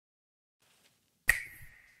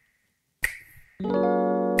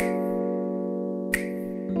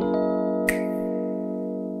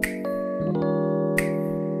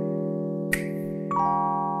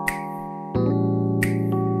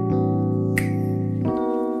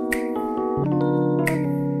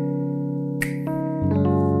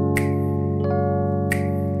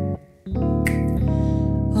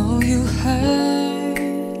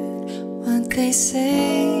They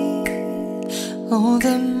say, oh,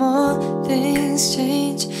 the more things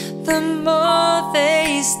change, the more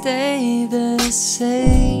they stay the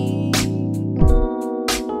same.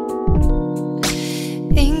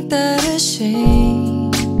 Ain't that a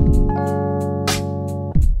shame?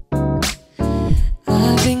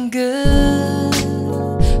 I've been good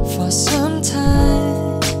for some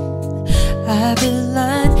time. I'd be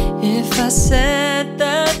lying if I said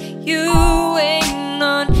that you ain't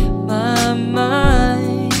on my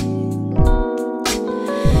mind.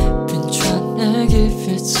 Been trying to give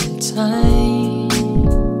it some time.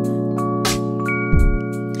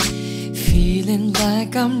 Feeling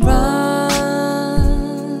like I'm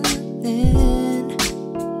running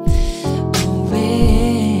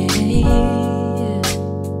away.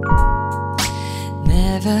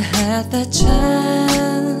 Never had the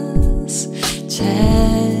chance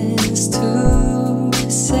to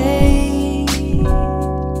say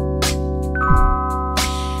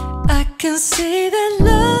I can see that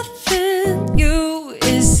loving you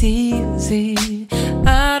is easy.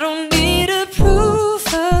 I don't need to prove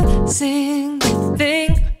a single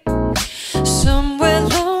thing. Somewhere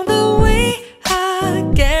along the way, I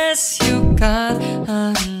guess you got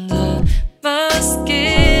under my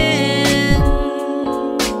skin.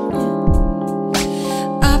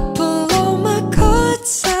 I pull all my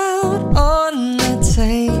cards out on the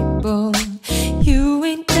table. You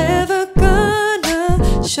ain't never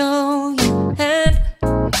gonna show your hand.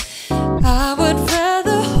 I would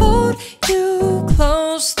rather hold you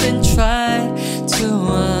close than try to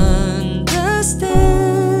understand.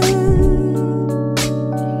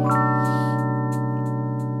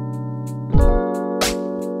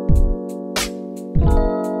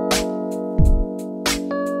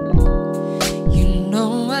 You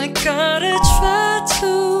know I gotta try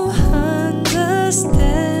to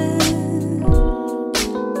understand.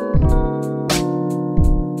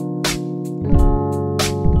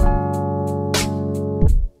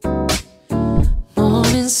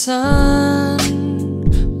 Morning sun,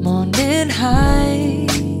 morning high.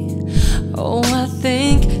 Oh, I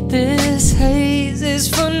think this haze is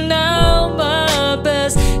for now my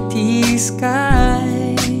best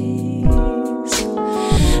disguise.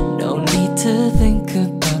 No need to think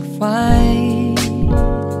about why.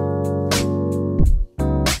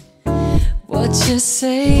 What you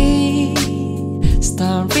say,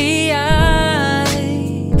 starry-eyed,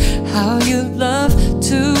 how you love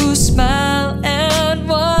to smile and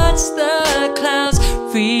watch the clouds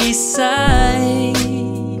recede.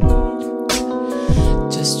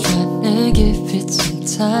 Just trying to give it some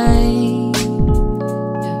time.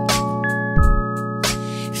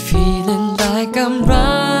 Feeling like I'm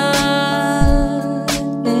running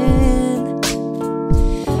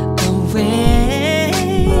away.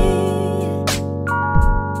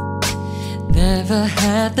 Never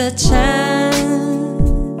had the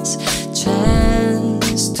chance to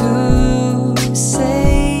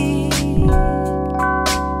say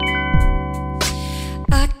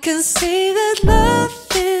I can see that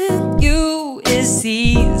loving you is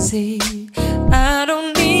easy. I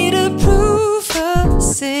don't need to prove a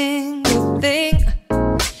single thing.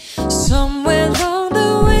 Somewhere along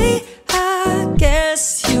the way, I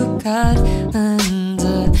guess you got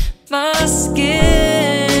under my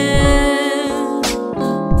skin.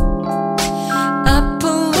 I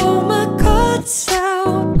pull all my cards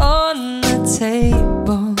out on the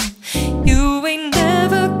table. You ain't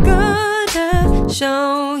never gonna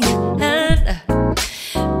show your hand.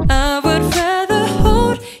 I would rather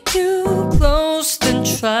hold you close than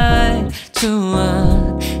try to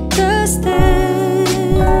understand.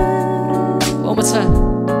 One more time.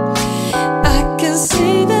 I can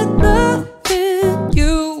see that loving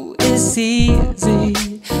you is easy.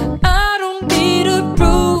 I don't need to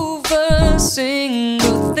prove a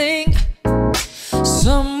single thing.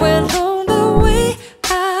 Somewhere along the way,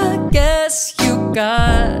 I guess you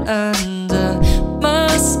got under my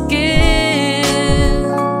skin.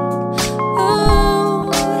 Oh,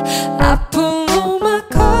 I pull all my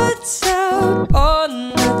cards out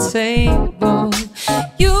on the table.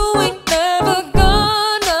 You ain't never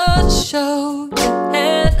gonna show your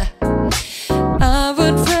hand. I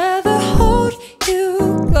would rather hold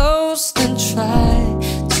you close than try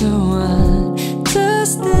to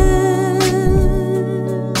understand.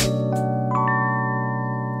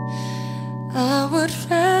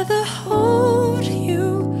 rather hold